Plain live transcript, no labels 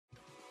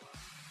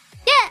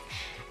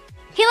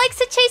likes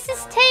to chase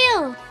his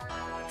tail.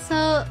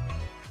 So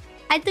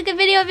I took a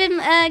video of him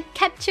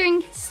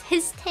capturing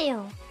his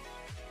tail,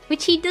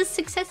 which he does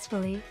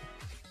successfully.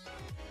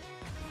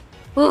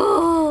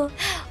 Oh,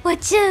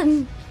 watch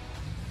him!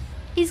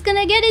 He's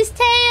gonna get his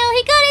tail!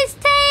 He got his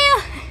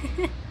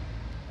tail!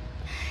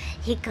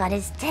 He got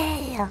his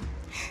tail!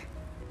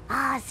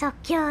 Ah, oh, so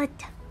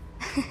cute!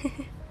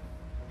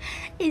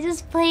 He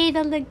just played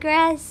on the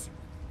grass.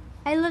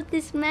 I love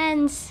this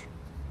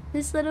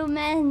little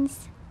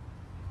man's.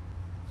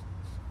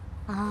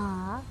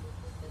 Ah.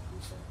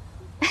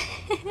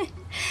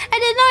 I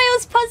didn't know it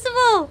was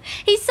possible!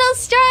 He's so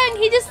strong!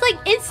 He just like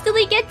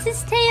instantly gets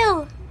his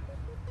tail!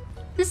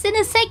 Just in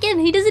a second,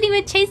 he doesn't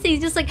even chase it,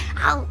 he's just like,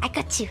 ow, I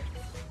got you!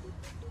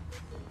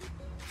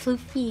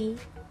 Floofy.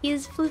 He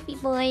is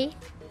Floofy boy.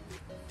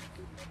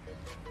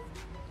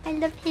 I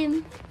love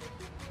him.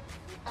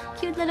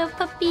 Cute little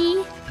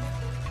puppy.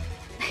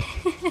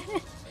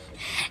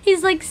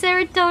 He's like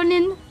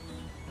serotonin.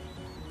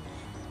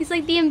 He's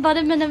like the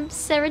embodiment of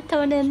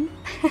serotonin.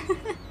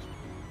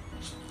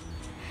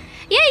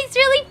 Yeah, he's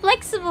really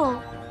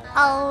flexible.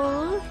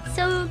 Oh,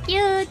 so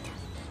cute.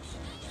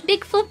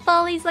 Big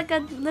football, he's like a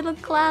little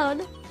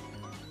cloud.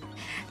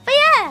 But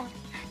yeah,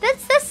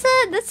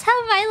 that's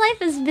how my life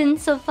has been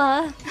so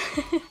far.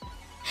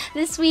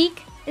 This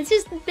week, it's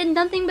just been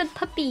nothing but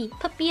Puppy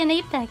and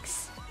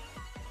Apex.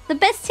 The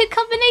best two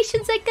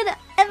combinations I could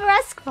ever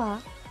ask for.